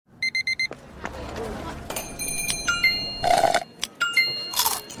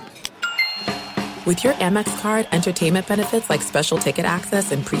With your Amex card, entertainment benefits like special ticket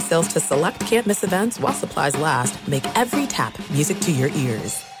access and pre-sales to select can't-miss events while supplies last make every tap music to your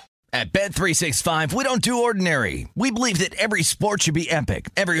ears. At Bet365, we don't do ordinary. We believe that every sport should be epic.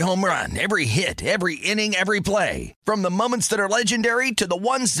 Every home run, every hit, every inning, every play. From the moments that are legendary to the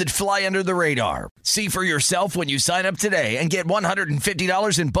ones that fly under the radar. See for yourself when you sign up today and get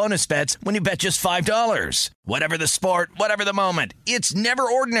 $150 in bonus bets when you bet just $5. Whatever the sport, whatever the moment, it's never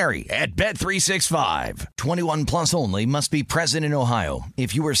ordinary at Bet365. 21 plus only. Must be present in Ohio.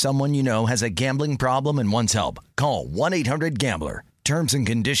 If you or someone you know has a gambling problem and wants help, call 1-800-GAMBLER. Terms and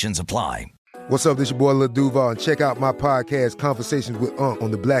conditions apply. What's up, this your boy Lil Duval, and check out my podcast, Conversations with Unc,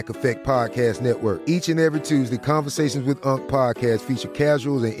 on the Black Effect Podcast Network. Each and every Tuesday, Conversations with Unc podcast feature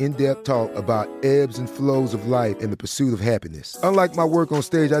casual and in-depth talk about ebbs and flows of life and the pursuit of happiness. Unlike my work on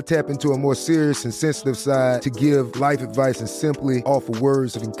stage, I tap into a more serious and sensitive side to give life advice and simply offer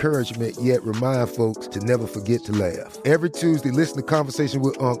words of encouragement, yet remind folks to never forget to laugh. Every Tuesday, listen to Conversation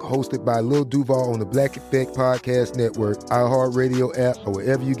with Unc, hosted by Lil Duval on the Black Effect Podcast Network, iHeartRadio app, or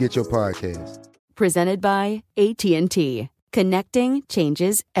wherever you get your podcasts. Presented by AT&T. Connecting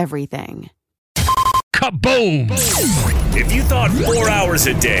changes everything. Kaboom! If you thought 4 hours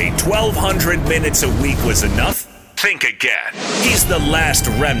a day, 1,200 minutes a week was enough, think again. He's the last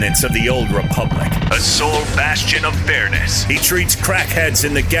remnants of the old republic, a sole bastion of fairness. He treats crackheads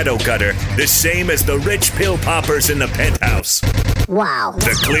in the ghetto gutter the same as the rich pill poppers in the penthouse. Wow.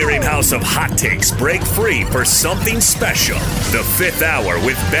 The clearinghouse of hot takes break free for something special. The Fifth Hour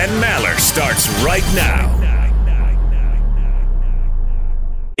with Ben Maller starts right now.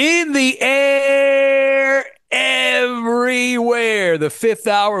 In the air, everywhere. The Fifth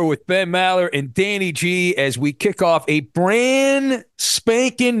Hour with Ben Maller and Danny G as we kick off a brand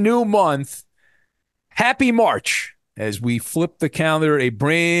spanking new month. Happy March as we flip the calendar, a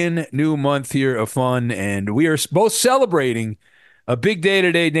brand new month here of fun. And we are both celebrating a big day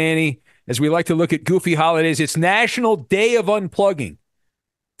today, Danny, as we like to look at goofy holidays. It's National Day of Unplugging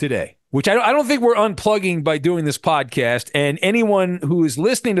today, which I don't think we're unplugging by doing this podcast. And anyone who is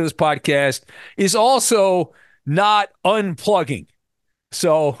listening to this podcast is also not unplugging.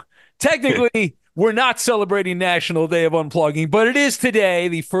 So technically, we're not celebrating National Day of Unplugging, but it is today,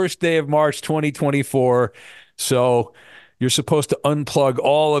 the first day of March 2024. So you're supposed to unplug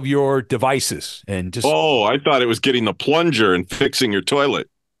all of your devices and just... Oh, I thought it was getting the plunger and fixing your toilet.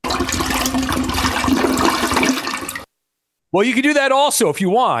 Well, you can do that also if you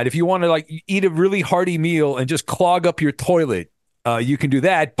want. If you want to like eat a really hearty meal and just clog up your toilet, you can do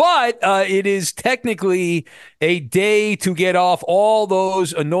that. But it is technically a day to get off all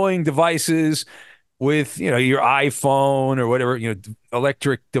those annoying devices with, your iPhone or whatever,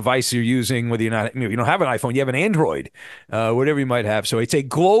 electric device you're using, whether you don't have an iPhone, you have an Android, whatever you might have. So it's a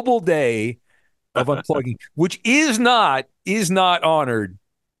global day of unplugging, which is not honored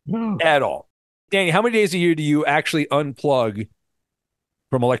at all. Danny, how many days a year do you actually unplug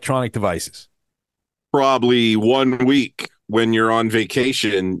from electronic devices? Probably 1 week. When you're on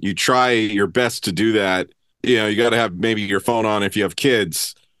vacation, you try your best to do that. You got to have maybe your phone on if you have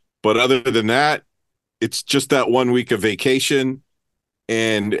kids. But other than that, it's just that 1 week of vacation.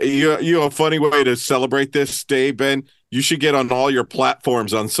 And you know, a funny way to celebrate this day, Ben, you should get on all your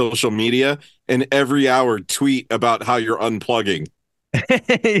platforms on social media and every hour tweet about how you're unplugging.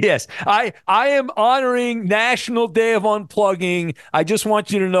 Yes, I am honoring National Day of Unplugging. I just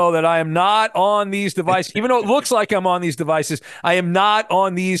want you to know that I am not on these devices. Even though it looks like I'm on these devices, I am not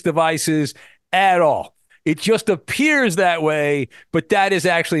on these devices at all. It just appears that way, but that is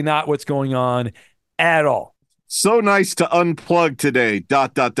actually not what's going on at all. So nice to unplug today, ...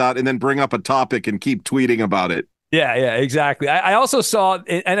 and then bring up a topic and keep tweeting about it. Yeah, exactly. I also saw,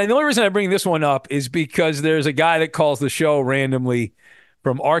 and the only reason I bring this one up is because there's a guy that calls the show randomly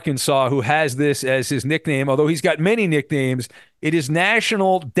from Arkansas who has this as his nickname, although he's got many nicknames. It is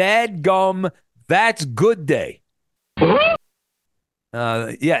National Dadgum That's Good Day. And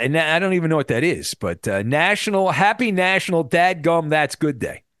I don't even know what that is, but Happy National Dadgum That's Good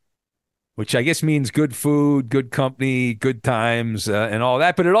Day, which I guess means good food, good company, good times, and all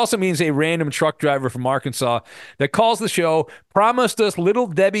that. But it also means a random truck driver from Arkansas that calls the show, promised us Little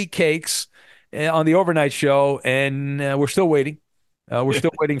Debbie cakes on the overnight show, and we're still waiting. We're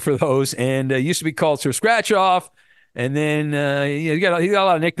still waiting for those. And used to be called Sir Scratch Off. And then he got a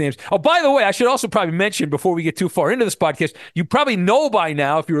lot of nicknames. Oh, by the way, I should also probably mention before we get too far into this podcast, you probably know by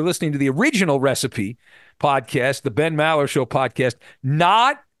now, if you were listening to the original recipe podcast, the Ben Maller Show podcast,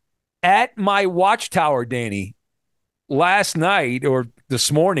 not at my watchtower, Danny, last night or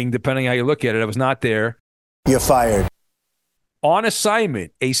this morning, depending how you look at it. I was not there. You're fired. On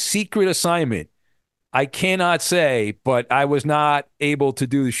assignment, a secret assignment, I cannot say, but I was not able to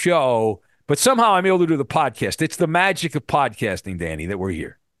do the show. But somehow I'm able to do the podcast. It's the magic of podcasting, Danny, that we're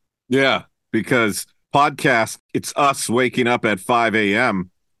here. Yeah, because podcast, it's us waking up at 5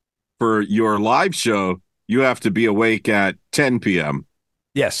 a.m. For your live show, you have to be awake at 10 p.m.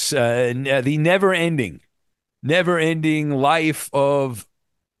 Yes, the never-ending life of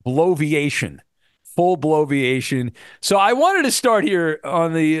bloviation, full bloviation. So I wanted to start here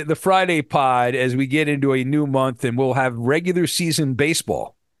on the Friday pod as we get into a new month, and we'll have regular season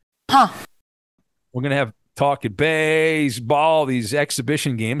baseball. We're going to have talking baseball, these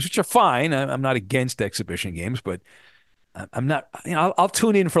exhibition games, which are fine. I'm not against exhibition games, but I'm not, I'll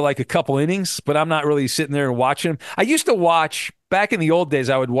tune in for like a couple innings, but I'm not really sitting there and watching them. I used to watch, back in the old days,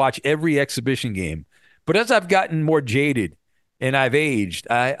 I would watch every exhibition game. But as I've gotten more jaded and I've aged,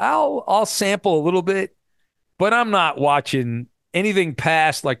 I'll sample a little bit, but I'm not watching anything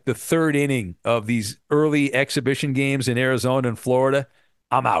past like the third inning of these early exhibition games in Arizona and Florida.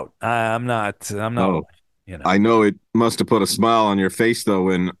 I'm out. I'm not. Oh, I know it must have put a smile on your face, though,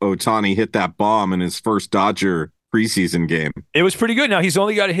 when Ohtani hit that bomb in his first Dodger preseason game. It was pretty good. Now, he's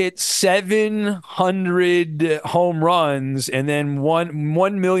only got to hit 700 home runs and then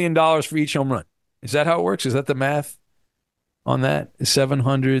 $1 million for each home run. Is that how it works? Is that the math on that?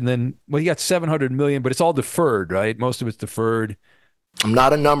 700 and then, well, he got 700 million, but it's all deferred, right? Most of it's deferred. I'm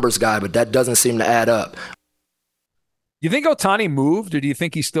not a numbers guy, but that doesn't seem to add up. You think Ohtani moved, or do you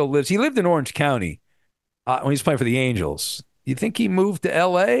think he still lives? He lived in Orange County when he was playing for the Angels. You think he moved to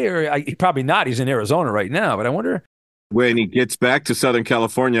L.A. or he probably not? He's in Arizona right now, but I wonder when he gets back to Southern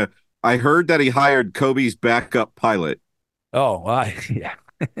California. I heard that he hired Kobe's backup pilot. Oh, yeah.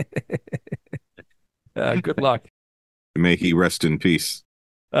 Good luck. May he rest in peace.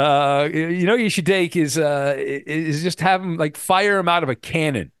 You should take is just have him like fire him out of a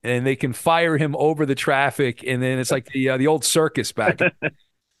cannon, and they can fire him over the traffic, and then it's like the old circus back,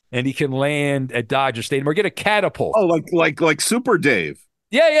 and he can land at Dodger Stadium or get a catapult. Oh, like Super Dave.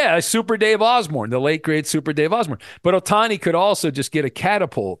 Yeah, Super Dave Osborne, the late great Super Dave Osborne. But Ohtani could also just get a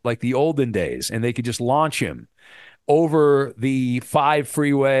catapult like the olden days, and they could just launch him over the 5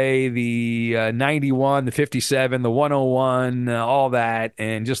 freeway, the 91, the 57, the 101, all that,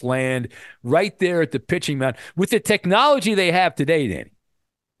 and just land right there at the pitching mound. With the technology they have today, Danny,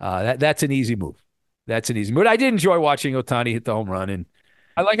 that's an easy move. That's an easy move. But I did enjoy watching Ohtani hit the home run, and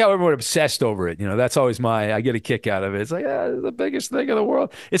I like how everyone obsessed over it. That's always I get a kick out of it. It's like, the biggest thing in the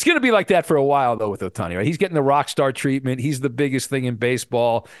world. It's going to be like that for a while, though, with Ohtani, right? He's getting the rock star treatment. He's the biggest thing in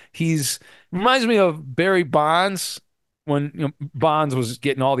baseball. Reminds me of Barry Bonds when Bonds was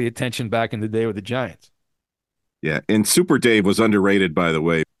getting all the attention back in the day with the Giants. Yeah, and Super Dave was underrated, by the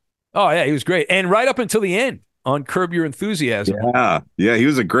way. Oh, yeah, he was great. And right up until the end on Curb Your Enthusiasm. Yeah, he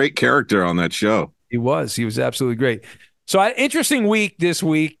was a great character on that show. He was absolutely great. So, interesting week this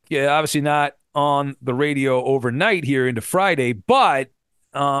week. Obviously not on the radio overnight here into Friday, but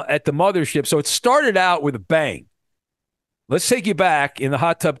at the mothership. So it started out with a bang. Let's take you back in the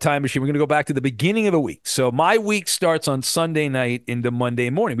hot tub time machine. We're going to go back to the beginning of the week. So my week starts on Sunday night into Monday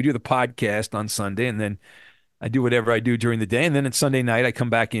morning. We do the podcast on Sunday, and then I do whatever I do during the day. And then on Sunday night, I come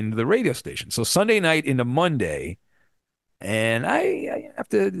back into the radio station. So Sunday night into Monday, and I have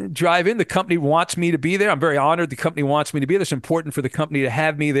to drive in. The company wants me to be there. I'm very honored the company wants me to be there. It's important for the company to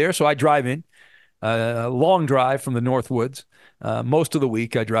have me there. So I drive in, a long drive from the Northwoods. Most of the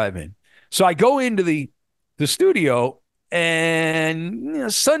week I drive in. So I go into the studio.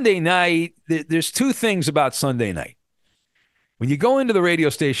 And Sunday night, there's two things about Sunday night. When you go into the radio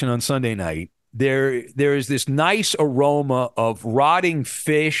station on Sunday night, there is this nice aroma of rotting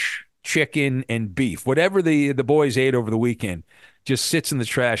fish, chicken, and beef. Whatever the boys ate over the weekend just sits in the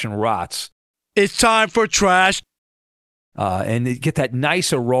trash and rots. It's time for trash. And you get that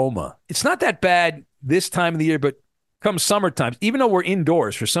nice aroma. It's not that bad this time of the year, but come summertime, even though we're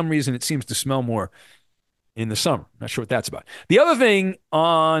indoors, for some reason it seems to smell more in the summer. Not sure what that's about. The other thing,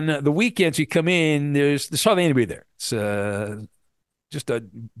 on the weekends you come in, there's hardly anybody there. It's just a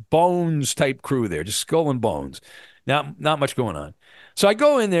bones type crew there, just skull and bones. Not much going on. So I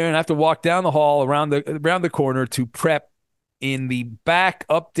go in there and I have to walk down the hall around the corner to prep in the back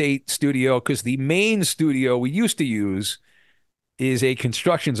update studio, because the main studio we used to use is a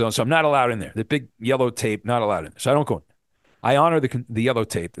construction zone, so I'm not allowed in there. The big yellow tape, not allowed in there. So I don't go in. I honor the yellow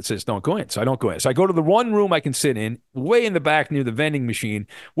tape that says don't go in, so I don't go in. So I go to the one room I can sit in, way in the back near the vending machine,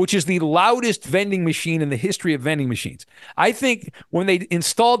 which is the loudest vending machine in the history of vending machines. I think when they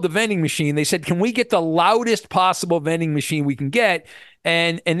installed the vending machine, they said, can we get the loudest possible vending machine we can get,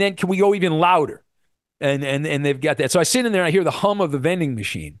 and then can we go even louder? And they've got that. So I sit in there and I hear the hum of the vending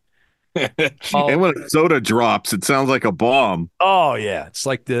machine. And when a soda drops, it sounds like a bomb. Oh yeah, it's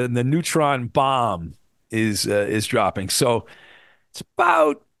like the neutron bomb is dropping. So it's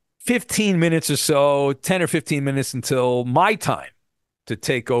about 15 minutes or so, 10 or 15 minutes until my time to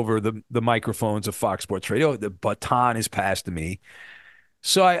take over the microphones of Fox Sports Radio. The baton is passed to me.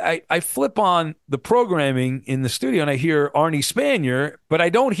 So I flip on the programming in the studio and I hear Arnie Spanier, but I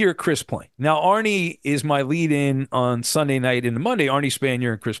don't hear Chris Plank. Now, Arnie is my lead-in on Sunday night into Monday, Arnie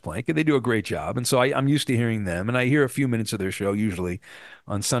Spanier and Chris Plank, and they do a great job. And so I'm used to hearing them, and I hear a few minutes of their show usually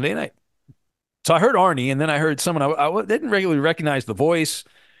on Sunday night. So I heard Arnie, and then I heard someone, I didn't regularly recognize the voice,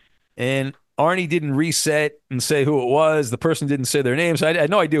 and Arnie didn't reset and say who it was. The person didn't say their name, so I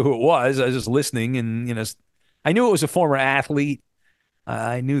had no idea who it was. I was just listening, and I knew it was a former athlete.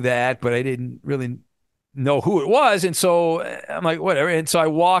 I knew that, but I didn't really know who it was. And so I'm like, whatever. And so I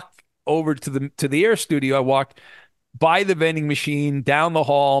walk over to the Air studio. I walk by the vending machine, down the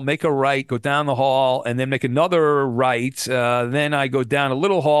hall, make a right, go down the hall, and then make another right. Then I go down a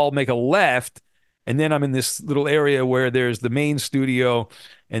little hall, make a left, and then I'm in this little area where there's the main studio,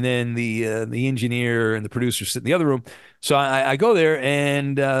 and then the engineer and the producer sit in the other room. So I go there,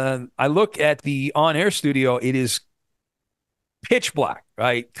 and I look at the on-air studio. It is pitch black,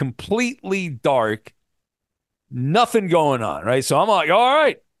 right? Completely dark, nothing going on, right? So I'm like, all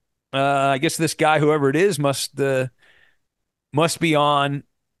right, I guess this guy, whoever it is, must be on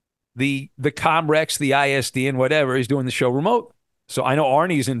the Comrex, the ISD, and whatever. He's doing the show remote. So I know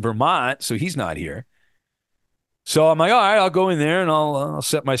Arnie's in Vermont, so he's not here. So I'm like, all right, I'll go in there and I'll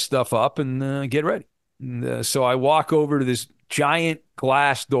set my stuff up and get ready. And, so I walk over to this giant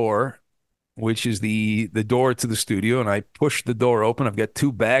glass door, which is the door to the studio, and I push the door open. I've got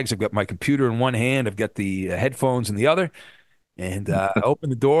two bags. I've got my computer in one hand. I've got the headphones in the other. And I open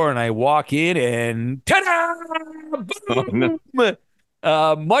the door, and I walk in, and ta-da! Boom! Oh,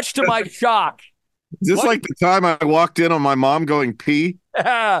 no. Much to my shock. Is this like the time I walked in on my mom going pee?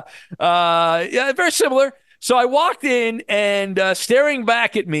 Yeah, very similar. So I walked in, and staring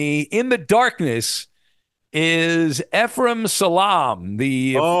back at me in the darkness is Ephraim Salaam,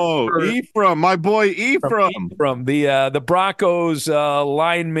 Ephraim, my boy Ephraim, the Broncos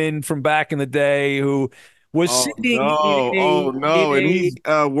lineman from back in the day who was sitting. And he's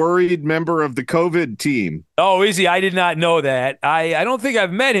a worried member of the COVID team. Oh, is he? I did not know that. I don't think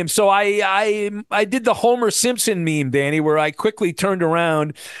I've met him. So I did the Homer Simpson meme, Danny, where I quickly turned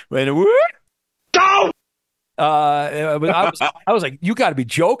around and go. I was like, you got to be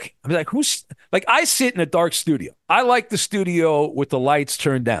joking. I was like, I sit in a dark studio. I like the studio with the lights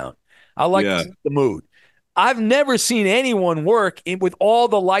turned down. I like the mood. I've never seen anyone work with all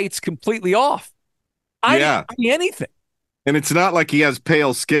the lights completely off. I didn't see anything. And it's not like he has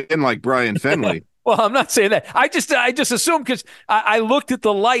pale skin like Brian Fenley. Well, I'm not saying that. I just assumed because I looked at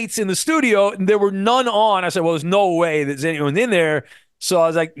the lights in the studio and there were none on. I said, well, there's no way there's anyone in there. So I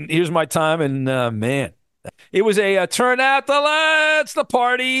was like, here's my time. And man. It was a turn out the lights, the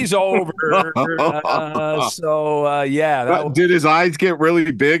party's over. Did his eyes get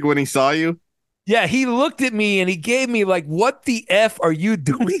really big when he saw you? Yeah, he looked at me and he gave me like, what the F are you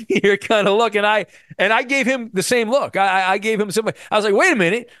doing here kind of look. And I gave him the same look. I gave him some. I was like, wait a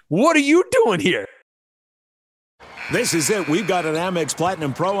minute, what are you doing here? This is it. We've got an Amex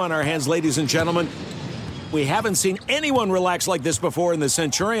Platinum Pro on our hands, ladies and gentlemen. We haven't seen anyone relax like this before in the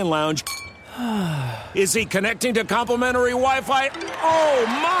Centurion Lounge. Is he connecting to complimentary Wi-Fi? Oh,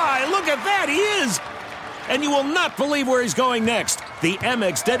 my, look at that, he is! And you will not believe where he's going next. The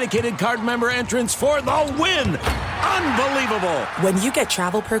Amex dedicated card member entrance for the win! Unbelievable! When you get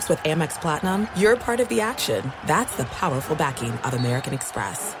travel perks with Amex Platinum, you're part of the action. That's the powerful backing of American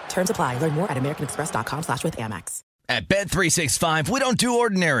Express. Terms apply. Learn more at americanexpress.com/withAmex. At Bet365, we don't do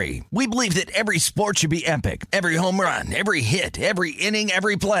ordinary. We believe that every sport should be epic. Every home run, every hit, every inning,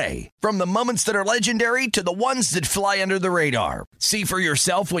 every play. From the moments that are legendary to the ones that fly under the radar. See for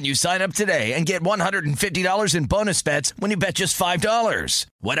yourself when you sign up today and get $150 in bonus bets when you bet just $5.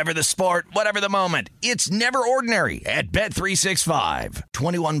 Whatever the sport, whatever the moment, it's never ordinary at Bet365.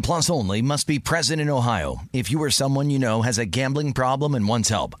 21 plus only. Must be present in Ohio. If you or someone you know has a gambling problem and wants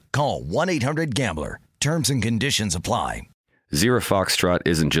help, call 1-800-GAMBLER. Terms and conditions apply. Zero Foxtrot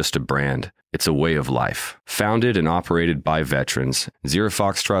isn't just a brand, it's a way of life. Founded and operated by veterans, Zero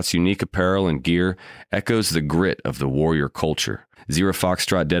Foxtrot's unique apparel and gear echoes the grit of the warrior culture. Zero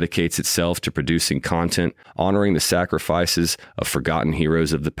Foxtrot dedicates itself to producing content, honoring the sacrifices of forgotten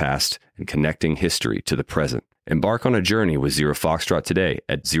heroes of the past, and connecting history to the present. Embark on a journey with Zero Foxtrot today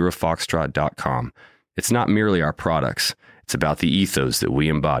at zerofoxtrot.com. It's not merely our products, it's about the ethos that we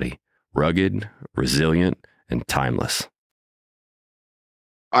embody. Rugged, resilient, and timeless.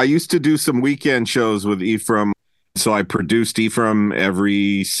 I used to do some weekend shows with Ephraim. So I produced Ephraim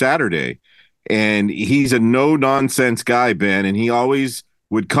every Saturday. And he's a no-nonsense guy, Ben. And he always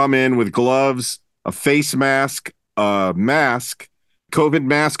would come in with gloves, a face mask, a mask, COVID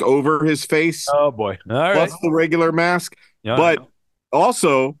mask over his face. Oh, boy. All right. Plus the regular mask. Yeah, but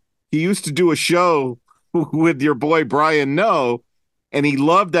also, he used to do a show with your boy Brian Noe, and he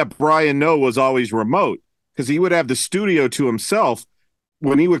loved that Brian Noe was always remote because he would have the studio to himself.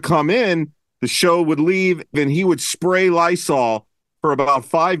 When he would come in, the show would leave, and he would spray Lysol for about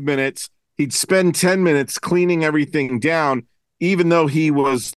 5 minutes. He'd spend 10 minutes cleaning everything down, even though he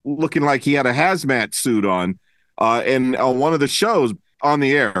was looking like he had a hazmat suit on. And on one of the shows on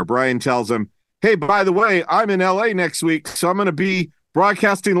the air, Brian tells him, "Hey, by the way, I'm in LA next week, so I'm going to be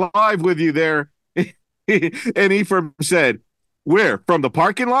broadcasting live with you there." And Ephraim said, "Where? From the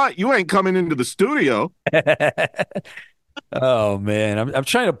parking lot? You ain't coming into the studio." Oh, man. I'm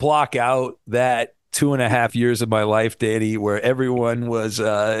trying to block out that 2.5 years of my life, Danny, where everyone was,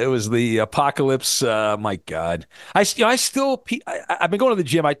 it was the apocalypse. My God. I've been going to the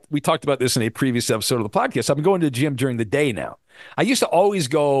gym. We talked about this in a previous episode of the podcast. I've been going to the gym during the day now. I used to always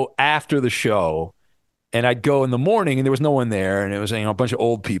go after the show, and I'd go in the morning, and there was no one there, and it was a bunch of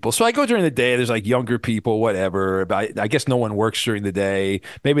old people. So I go during the day. There's like younger people, whatever. But I guess no one works during the day.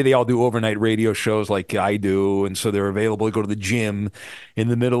 Maybe they all do overnight radio shows like I do, and so they're available to go to the gym in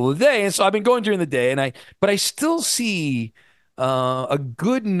the middle of the day. And so I've been going during the day, but I still see a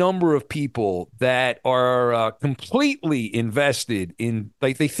good number of people that are completely invested in,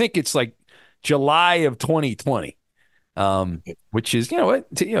 like, they think it's like July of 2020. Which is,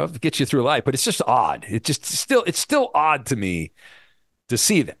 gets you through life, but it's just odd. It's still odd to me to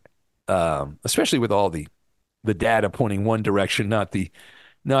see that, especially with all the data pointing one direction, not the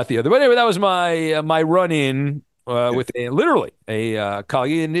other. But anyway, that was my run-in with a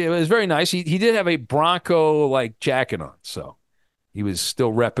colleague, and it was very nice. He did have a Bronco like jacket on, so he was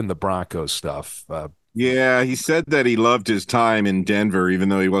still repping the Broncos stuff. Yeah, he said that he loved his time in Denver, even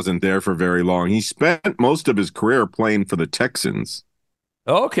though he wasn't there for very long. He spent most of his career playing for the Texans.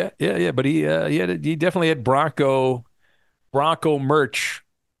 Oh, okay, yeah, but he definitely had Bronco merch.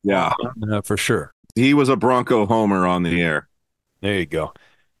 Yeah, for sure. He was a Bronco homer on the air. There you go.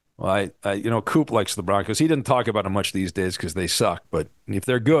 Well, Coop likes the Broncos. He didn't talk about them much these days because they suck. But if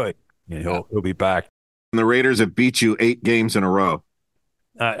they're good, he'll be back. And the Raiders have beat you 8 games in a row.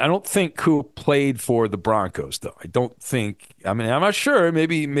 I don't think Coop played for the Broncos, though. I don't think. I mean, I'm not sure.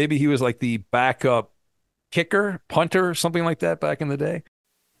 Maybe he was like the backup kicker, punter, something like that back in the day.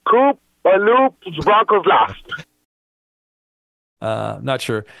 Coop or Loop, Broncos lost. Not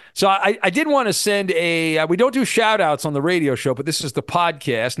sure. So I did want to send we don't do shout outs on the radio show, but this is the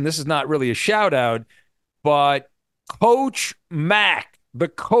podcast, and this is not really a shout out, but Coach Mack, the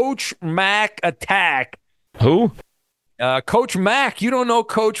Coach Mack attack. Who? Coach Mack. You don't know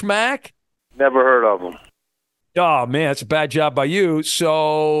Coach Mack? Never heard of him. Oh, man, that's a bad job by you.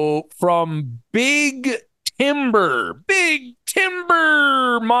 So from Big Timber,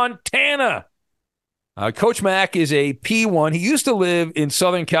 Montana. Coach Mack is a P1. He used to live in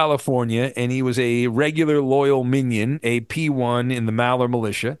Southern California, and he was a regular loyal minion, a P1 in the Maller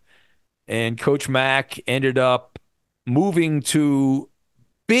Militia. And Coach Mack ended up moving to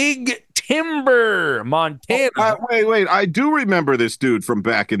Big Timber, Montana. Wait. I do remember this dude from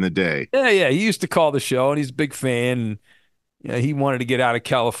back in the day. Yeah. He used to call the show, and he's a big fan. And, he wanted to get out of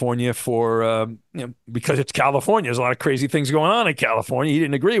California because it's California. There's a lot of crazy things going on in California he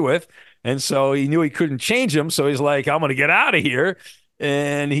didn't agree with. And so he knew he couldn't change them. So he's like, I'm going to get out of here.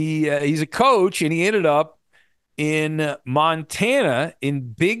 And he's a coach, and he ended up in Montana,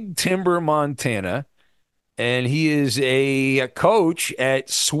 in Big Timber, Montana. And he is a coach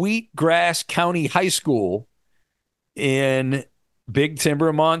at Sweetgrass County High School in Big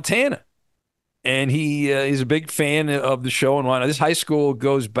Timber, Montana. And he's a big fan of the show and whatnot. This high school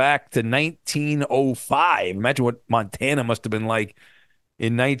goes back to 1905. Imagine what Montana must have been like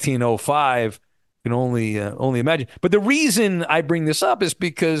in 1905. You can only imagine. But the reason I bring this up is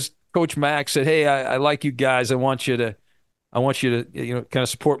because Coach Mack said, "Hey, I like you guys. I want you to kind of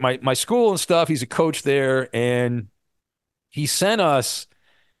support my school and stuff." He's a coach there, and he sent us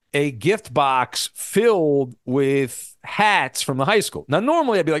a gift box filled with hats from the high school. Now,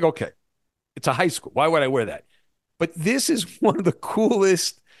 normally I'd be like, okay, it's a high school. Why would I wear that? But this is one of the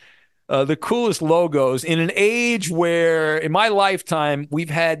coolest logos in an age where, in my lifetime, we've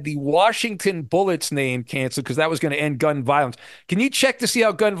had the Washington Bullets name canceled because that was going to end gun violence. Can you check to see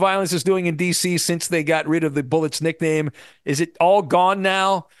how gun violence is doing in D.C. since they got rid of the Bullets nickname? Is it all gone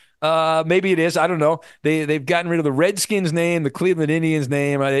now? Maybe it is. I don't know. They've gotten rid of the Redskins name, the Cleveland Indians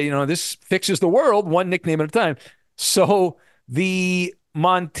name. This fixes the world one nickname at a time. So the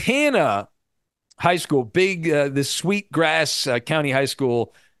Montana high school, the Sweetgrass County High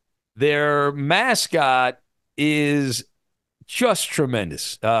School, their mascot is just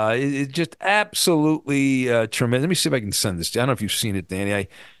tremendous. It's just absolutely tremendous. Let me see if I can send this. I don't know if you've seen it, Danny.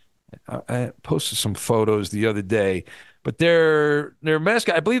 I posted some photos the other day, but their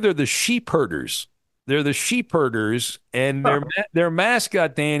mascot, I believe they're the sheep herders. They're the sheep herders, and their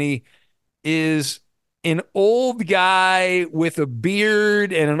mascot, Danny, is an old guy with a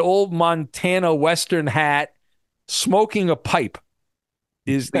beard and an old Montana Western hat smoking a pipe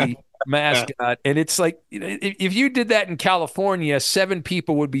is the mascot. And it's like, if you did that in California, 7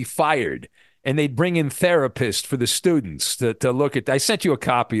 people would be fired, and they'd bring in therapists for the students to look at. I sent you a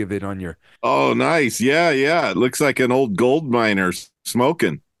copy of it on your. Oh, nice. Yeah. It looks like an old gold miner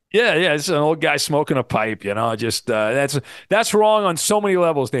smoking. Yeah, it's an old guy smoking a pipe, just that's wrong on so many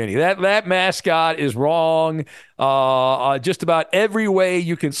levels, Danny. That mascot is wrong just about every way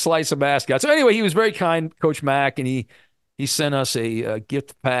you can slice a mascot. So anyway, he was very kind, Coach Mack, and he sent us a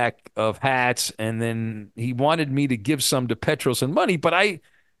gift pack of hats, and then he wanted me to give some to Petros and money, but I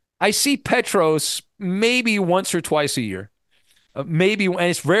see Petros maybe once or twice a year, maybe, and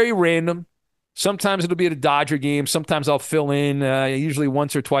it's very random. Sometimes it'll be at a Dodger game. Sometimes I'll fill in. Usually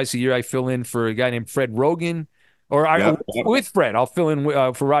once or twice a year, I fill in for a guy named Fred Rogan, with Fred. I'll fill in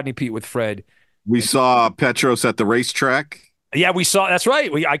for Rodney Pete with Fred. We saw Petros at the racetrack. Yeah, we saw. That's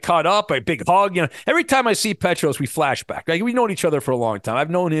right. I caught up, a big hug. Every time I see Petros, we flashback. Like, we've known each other for a long time. I've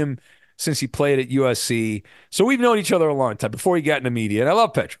known him since he played at USC, so we've known each other a long time before he got in the media. And I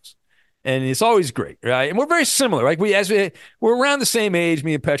love Petros. And it's always great, right? And we're very similar. Like we're around the same age,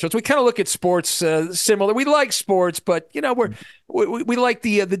 me and Petros. We kind of look at sports similar. We like sports, but we like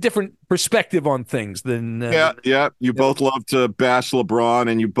the different perspective on things than. Yeah. You both love to bash LeBron,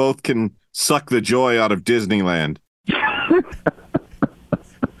 and you both can suck the joy out of Disneyland.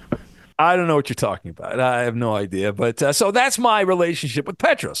 I don't know what you're talking about. I have no idea. But so that's my relationship with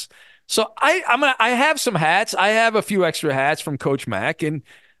Petros. So I have some hats. I have a few extra hats from Coach Mack, and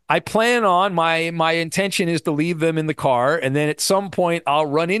I plan on my intention is to leave them in the car, and then at some point I'll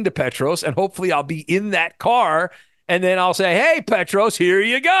run into Petros, and hopefully I'll be in that car, and then I'll say, "Hey, Petros, here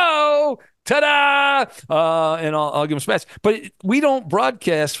you go, ta-da!" And I'll give him some hats. But we don't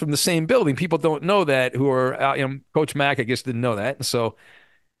broadcast from the same building. People don't know that who are out. Coach Mack, I guess, didn't know that. And so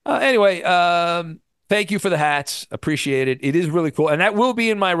anyway, thank you for the hats. Appreciate it. It is really cool, and that will be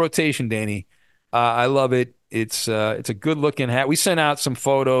in my rotation, Danny. I love it. It's a good looking hat. We sent out some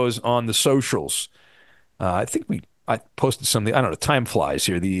photos on the socials. I think I posted something. I don't know. Time flies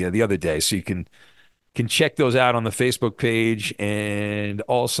here the other day, so you can check those out on the Facebook page and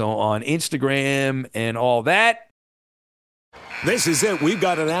also on Instagram and all that. This is it. We've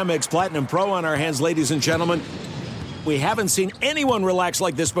got an Amex Platinum Pro on our hands, ladies and gentlemen. We haven't seen anyone relax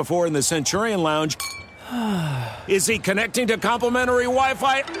like this before in the Centurion Lounge. Is he connecting to complimentary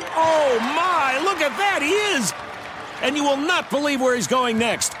Wi-Fi? Oh, my! Look at that! He is! And you will not believe where he's going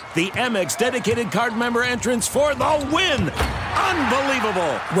next. The Amex dedicated card member entrance for the win!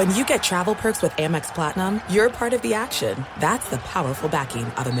 Unbelievable! When you get travel perks with Amex Platinum, you're part of the action. That's the powerful backing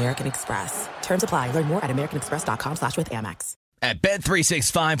of American Express. Terms apply. Learn more at americanexpress.com/withAmex. At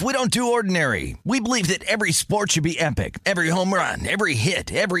Bet365, we don't do ordinary. We believe that every sport should be epic. Every home run, every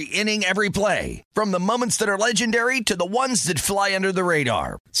hit, every inning, every play. From the moments that are legendary to the ones that fly under the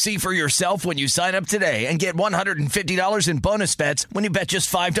radar. See for yourself when you sign up today and get $150 in bonus bets when you bet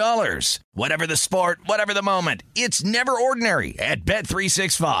just $5. Whatever the sport, whatever the moment, it's never ordinary at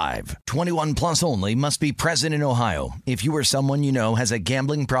Bet365. 21 plus only. Must be present in Ohio. If you or someone you know has a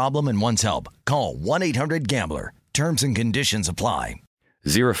gambling problem and wants help, call 1-800-GAMBLER. Terms and conditions apply.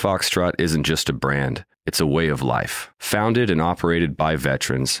 Zero Foxtrot isn't just a brand, it's a way of life. Founded and operated by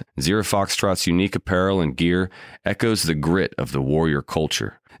veterans, Zero Foxtrot's unique apparel and gear echoes the grit of the warrior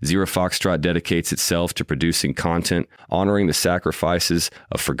culture. Zero Foxtrot dedicates itself to producing content, honoring the sacrifices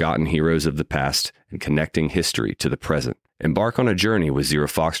of forgotten heroes of the past, and connecting history to the present. Embark on a journey with Zero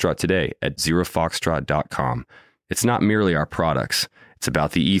Foxtrot today at zerofoxtrot.com. It's not merely our products, it's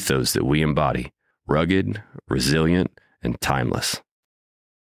about the ethos that we embody. Rugged, resilient, and timeless.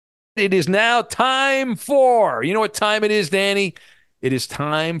 It is now time for, you know what time it is, Danny? It is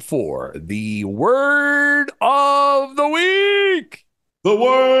time for the word of the week. The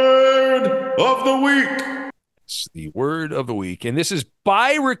word of the week. It's the word of the week. And this is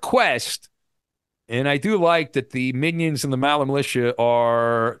by request. And I do like that the minions and the Maller Militia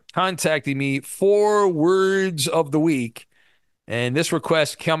are contacting me for words of the week. And this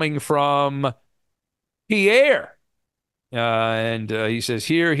request coming from Pierre. And he says,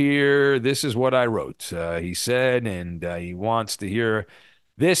 here, this is what I wrote. He said, and he wants to hear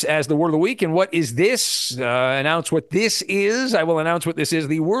this as the word of the week. And what is this? Announce what this is. I will announce what this is.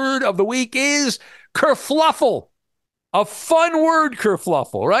 The word of the week is kerfluffle. A fun word,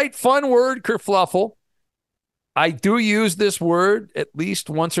 kerfluffle, right? Fun word, kerfluffle. I do use this word at least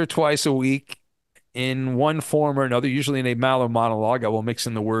once or twice a week in one form or another, usually in a Maller monologue. I will mix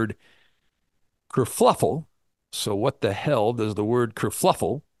in the word kerfluffle. So what the hell does the word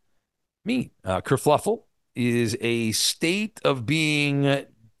kerfluffle mean? Kerfluffle is a state of being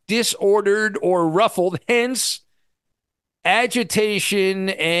disordered or ruffled, hence agitation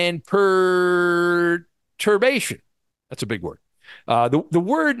and perturbation. That's a big word. The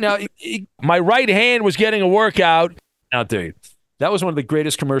word now, my right hand was getting a workout. I'll tell you, that was one of the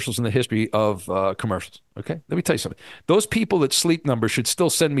greatest commercials in the history of commercials. Okay, let me tell you something. Those people at Sleep Number should still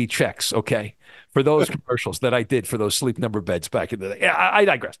send me checks. Okay, for those commercials that I did for those Sleep Number beds back in the day. Yeah, I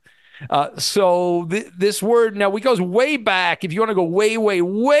digress. So this word now, we goes way back. If you want to go way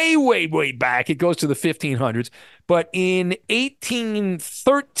back, it goes to the 1500s. But in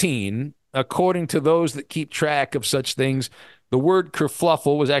 1813, according to those that keep track of such things, the word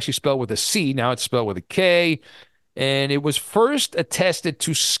kerfluffle was actually spelled with a C. Now it's spelled with a K. And it was first attested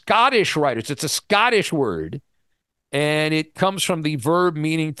to Scottish writers. It's a Scottish word. And it comes from the verb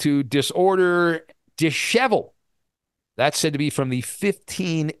meaning to disorder, dishevel. That's said to be from the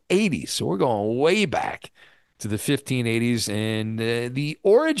 1580s. So we're going way back to the 1580s. And the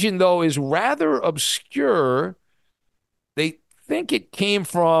origin, though, is rather obscure. They think it came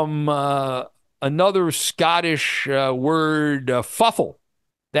from another Scottish word, fuffle.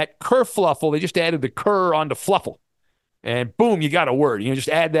 That kerfluffle, they just added the cur onto fluffle. And boom, you got a word. You just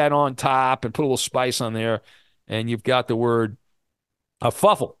add that on top and put a little spice on there. And you've got the word a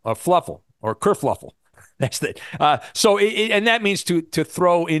fluffle, or kerfluffle. That's it. And that means to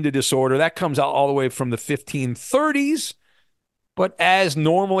throw into disorder. That comes out all the way from the 1530s. But as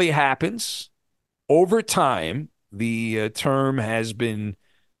normally happens, over time, the term has been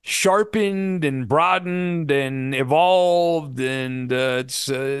sharpened and broadened and evolved, and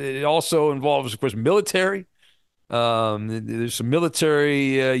it also involves, of course, military. There's some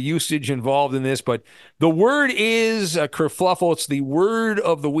military usage involved in this, but the word is kerfluffle. It's the word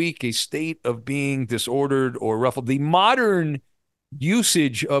of the week, a state of being disordered or ruffled. The modern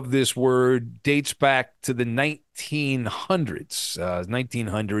usage of this word dates back to the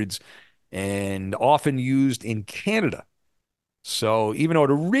 1900s, and often used in Canada. So even though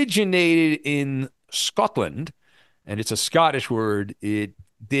it originated in Scotland, and it's a Scottish word, it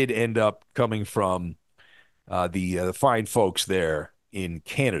did end up coming from the fine folks there in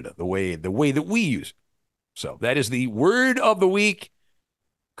Canada, the way that we use it. So that is the word of the week,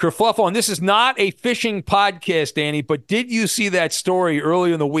 kerfluffle. And this is not a fishing podcast, Danny, but did you see that story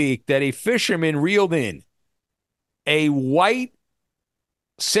earlier in the week that a fisherman reeled in a white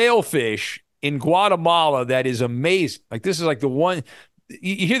sailfish in Guatemala that is amazing? Like, this is like the one,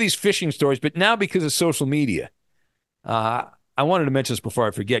 you hear these fishing stories, but now because of social media, I wanted to mention this before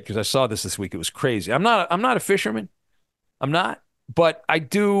I forget, because I saw this week. It was crazy. I'm not a fisherman. I'm not, but I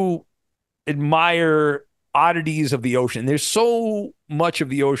do admire oddities of the ocean. There's so much of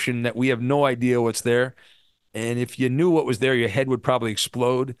the ocean that we have no idea what's there. And if you knew what was there, your head would probably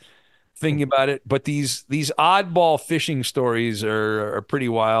explode thinking about it. But these oddball fishing stories are pretty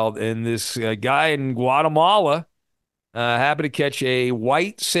wild. And this guy in Guatemala happened to catch a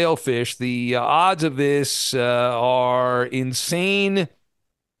white sailfish. The odds of this are insane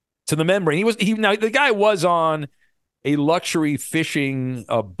to the membrane. Now the guy was on a luxury fishing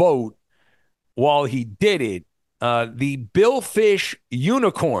boat while he did it. The billfish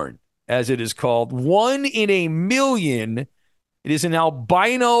unicorn, as it is called, 1 in a million. It is an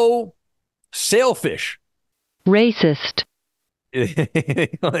albino sailfish. Racist.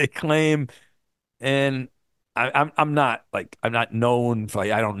 They claim, and I'm not known for,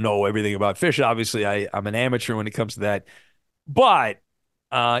 I don't know everything about fish. Obviously, I'm an amateur when it comes to that. But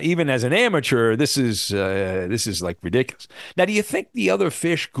even as an amateur, this is like ridiculous. Now, do you think the other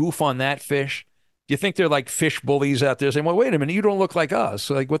fish goof on that fish? Do you think they're like fish bullies out there saying, well, wait a minute, you don't look like us.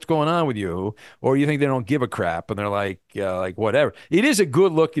 Like, what's going on with you? Or you think they don't give a crap and they're like whatever. It is a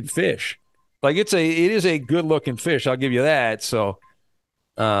good looking fish. Like, it is a good looking fish. I'll give you that. So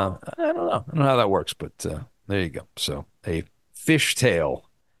I don't know. I don't know how that works, but there you go. So a fish tail.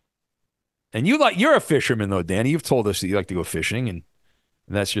 And you're a fisherman though, Danny. You've told us that you like to go fishing, and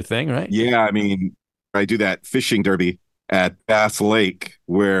that's your thing, right? Yeah, I mean, I do that fishing derby at Bass Lake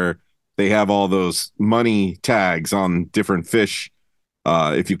where they have all those money tags on different fish.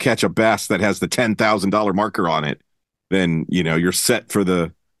 If you catch a bass that has the $10,000 marker on it, then, you're set for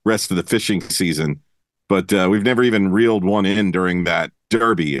the rest of the fishing season. But we've never even reeled one in during that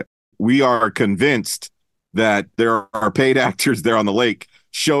derby. We are convinced that there are paid actors there on the lake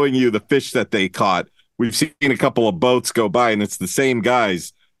showing you the fish that they caught. We've seen a couple of boats go by, and it's the same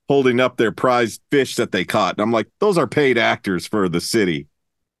guys holding up their prized fish that they caught. And I'm like, those are paid actors for the city.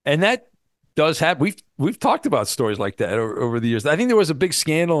 And that does happen. We've talked about stories like that over the years. I think there was a big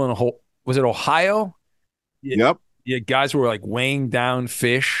scandal in was it Ohio? Yep. Yeah, guys were like weighing down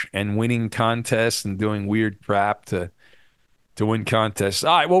fish and winning contests and doing weird crap to win contests.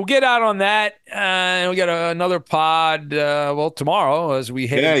 All right, well, we'll get out on that. We got another pod, tomorrow as we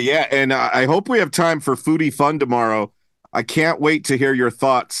head. Yeah, and I hope we have time for Foodie Fun tomorrow. I can't wait to hear your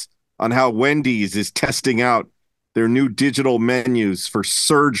thoughts on how Wendy's is testing out their new digital menus for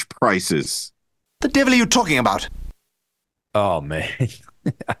surge prices. The devil are you talking about? Oh, man.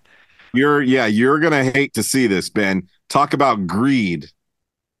 You're going to hate to see this, Ben. Talk about greed.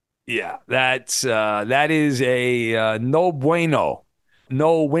 Yeah, that is a no bueno.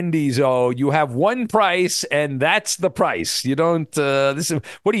 No Wendy's. Oh, you have one price, and that's the price. You don't.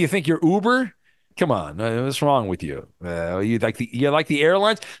 What do you think? You're Uber? Come on, what's wrong with you? You like the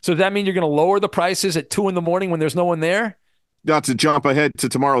airlines? So does that mean you're going to lower the prices at 2 a.m. when there's no one there? Not to jump ahead to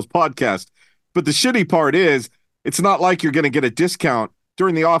tomorrow's podcast, but the shitty part is it's not like you're going to get a discount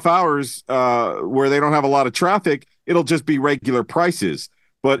during the off hours where they don't have a lot of traffic. It'll just be regular prices.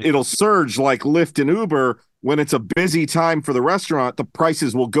 But it'll surge like Lyft and Uber when it's a busy time for the restaurant. The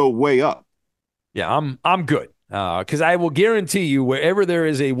prices will go way up. Yeah, I'm good because I will guarantee you wherever there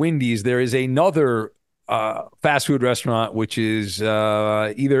is a Wendy's, there is another fast food restaurant which is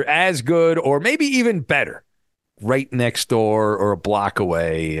either as good or maybe even better right next door or a block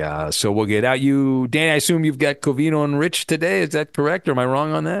away. So we'll get out. Danny, I assume you've got Covino and Rich today. Is that correct? Or am I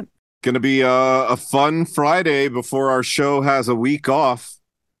wrong on that? Going to be a fun Friday before our show has a week off.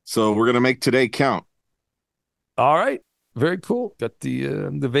 So we're going to make today count. All right. Very cool. Got the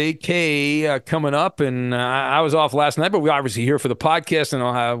vacay coming up. And I was off last night, but we're obviously here for the podcast.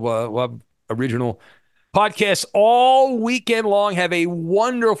 And we'll have original podcasts all weekend long. Have a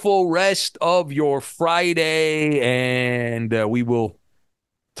wonderful rest of your Friday. And we will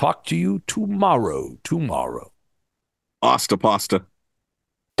talk to you tomorrow. Asta pasta.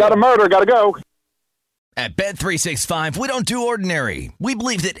 Got a murder. Got to go. At Bet365, we don't do ordinary. We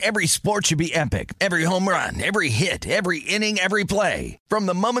believe that every sport should be epic. Every home run, every hit, every inning, every play. From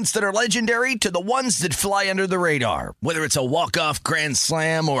the moments that are legendary to the ones that fly under the radar. Whether it's a walk-off grand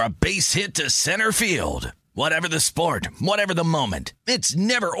slam or a base hit to center field. Whatever the sport, whatever the moment. It's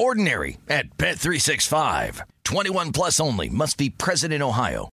never ordinary at Bet365. 21 plus only. Must be present in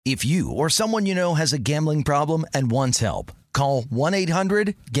Ohio. If you or someone you know has a gambling problem and wants help, call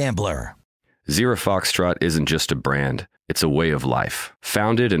 1-800-GAMBLER. Zero Foxtrot isn't just a brand, it's a way of life.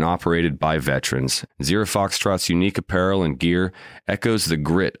 Founded and operated by veterans, Zero Foxtrot's unique apparel and gear echoes the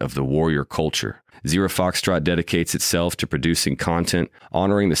grit of the warrior culture. Zero Foxtrot dedicates itself to producing content,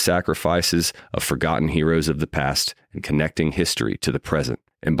 honoring the sacrifices of forgotten heroes of the past, and connecting history to the present.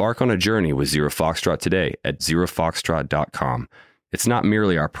 Embark on a journey with Zero Foxtrot today at zerofoxtrot.com. It's not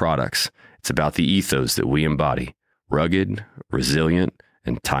merely our products, it's about the ethos that we embody. Rugged, resilient,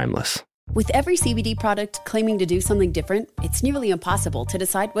 and timeless. With every CBD product claiming to do something different, it's nearly impossible to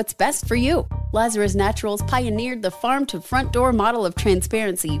decide what's best for you. Lazarus Naturals pioneered the farm-to-front-door model of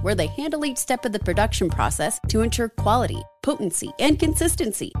transparency where they handle each step of the production process to ensure quality, potency, and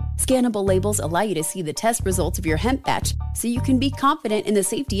consistency. Scannable labels allow you to see the test results of your hemp batch so you can be confident in the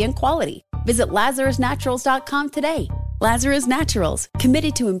safety and quality. Visit LazarusNaturals.com today. Lazarus Naturals,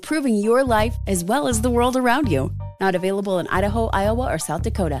 committed to improving your life as well as the world around you. Not available in Idaho, Iowa, or South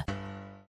Dakota.